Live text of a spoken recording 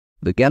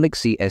The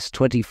Galaxy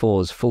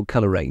S24's full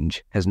color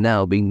range has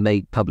now been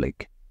made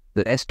public.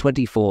 The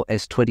S24,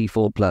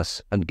 S24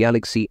 Plus, and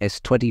Galaxy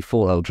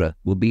S24 Ultra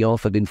will be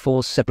offered in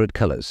 4 separate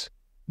colors: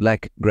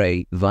 black,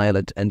 grey,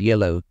 violet, and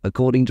yellow,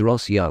 according to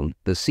Ross Young,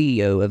 the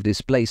CEO of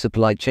Display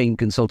Supply Chain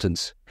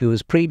Consultants, who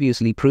has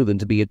previously proven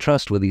to be a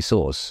trustworthy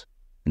source.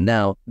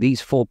 Now, these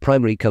 4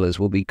 primary colors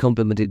will be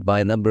complemented by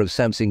a number of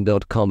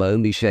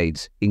Samsung.com-only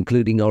shades,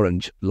 including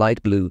orange,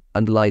 light blue,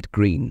 and light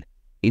green.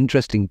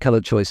 Interesting color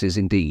choices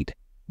indeed.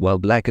 While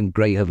black and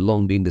grey have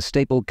long been the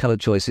staple color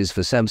choices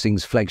for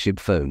Samsung's flagship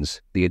phones,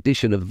 the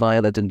addition of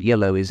violet and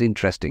yellow is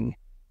interesting.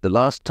 The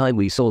last time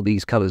we saw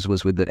these colors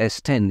was with the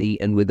S10e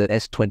and with the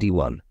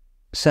S21.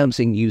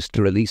 Samsung used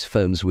to release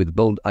phones with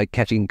bold,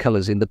 eye-catching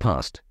colors in the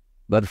past.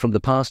 But from the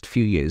past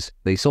few years,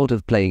 they sort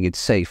of playing it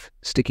safe,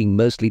 sticking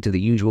mostly to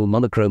the usual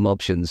monochrome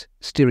options,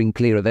 steering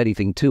clear of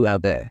anything too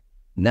out there.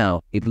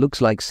 Now, it looks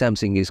like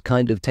Samsung is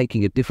kind of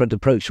taking a different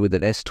approach with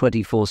the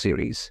S24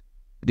 series.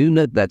 Do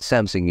note that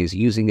Samsung is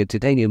using a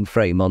titanium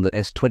frame on the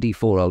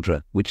S24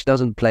 Ultra, which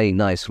doesn't play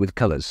nice with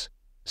colors.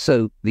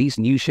 So, these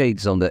new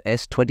shades on the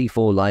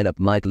S24 lineup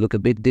might look a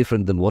bit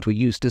different than what we're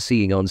used to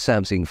seeing on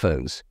Samsung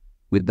phones.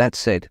 With that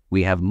said,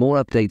 we have more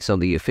updates on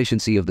the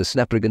efficiency of the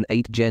Snapdragon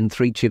 8 Gen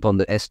 3 chip on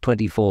the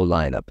S24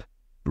 lineup.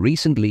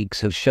 Recent leaks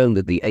have shown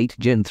that the 8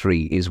 Gen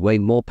 3 is way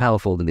more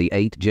powerful than the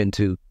 8 Gen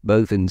 2,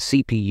 both in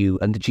CPU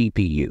and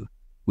GPU.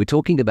 We're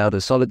talking about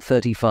a solid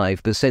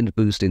 35%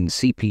 boost in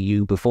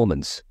CPU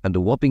performance and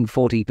a whopping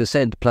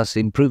 40% plus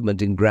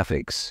improvement in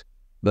graphics.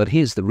 But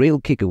here's the real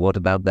kicker: what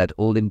about that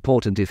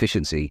all-important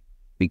efficiency?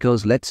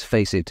 Because let's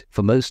face it,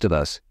 for most of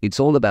us, it's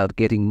all about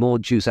getting more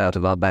juice out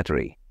of our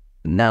battery.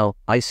 Now,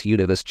 Ice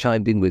Universe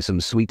chimed in with some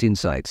sweet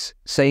insights,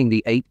 saying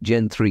the 8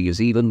 Gen 3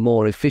 is even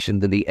more efficient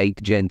than the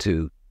 8 Gen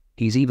 2.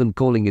 He's even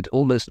calling it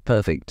almost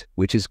perfect,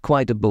 which is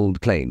quite a bold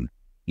claim.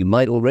 You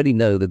might already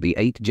know that the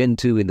 8 Gen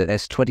 2 in the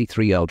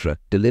S23 Ultra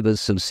delivers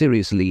some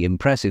seriously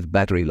impressive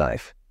battery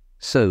life.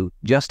 So,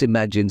 just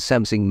imagine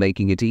Samsung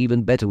making it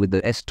even better with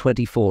the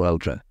S24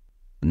 Ultra.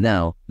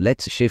 Now,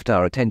 let's shift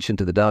our attention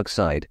to the dark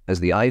side, as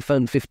the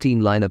iPhone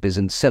 15 lineup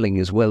isn't selling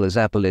as well as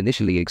Apple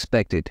initially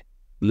expected.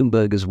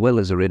 Bloomberg, as well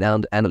as a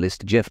renowned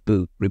analyst Jeff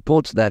Boo,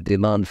 reports that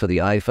demand for the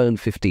iPhone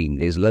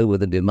 15 is lower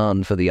than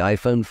demand for the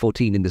iPhone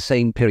 14 in the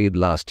same period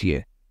last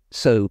year.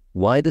 So,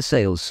 why the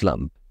sales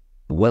slump?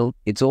 Well,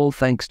 it's all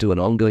thanks to an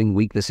ongoing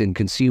weakness in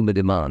consumer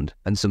demand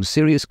and some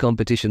serious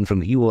competition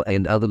from Huawei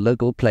and other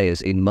local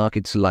players in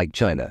markets like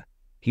China.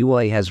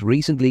 Huawei has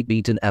recently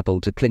beaten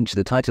Apple to clinch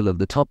the title of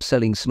the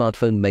top-selling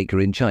smartphone maker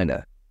in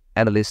China.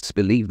 Analysts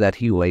believe that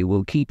Huawei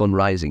will keep on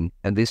rising,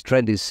 and this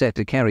trend is set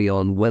to carry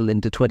on well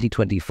into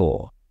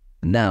 2024.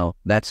 Now,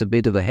 that's a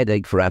bit of a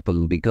headache for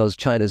Apple because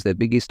China's their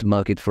biggest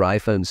market for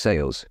iPhone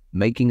sales,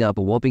 making up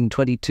a whopping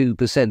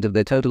 22% of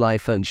their total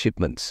iPhone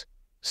shipments.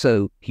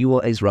 So,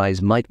 Huawei's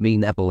rise might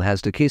mean Apple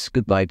has to kiss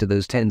goodbye to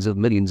those tens of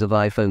millions of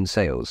iPhone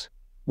sales.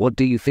 What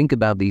do you think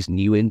about these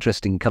new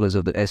interesting colors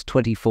of the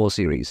S24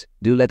 series?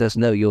 Do let us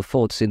know your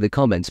thoughts in the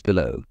comments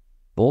below.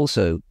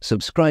 Also,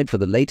 subscribe for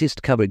the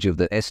latest coverage of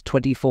the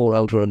S24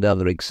 Ultra and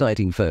other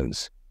exciting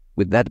phones.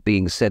 With that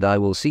being said, I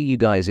will see you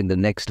guys in the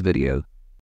next video.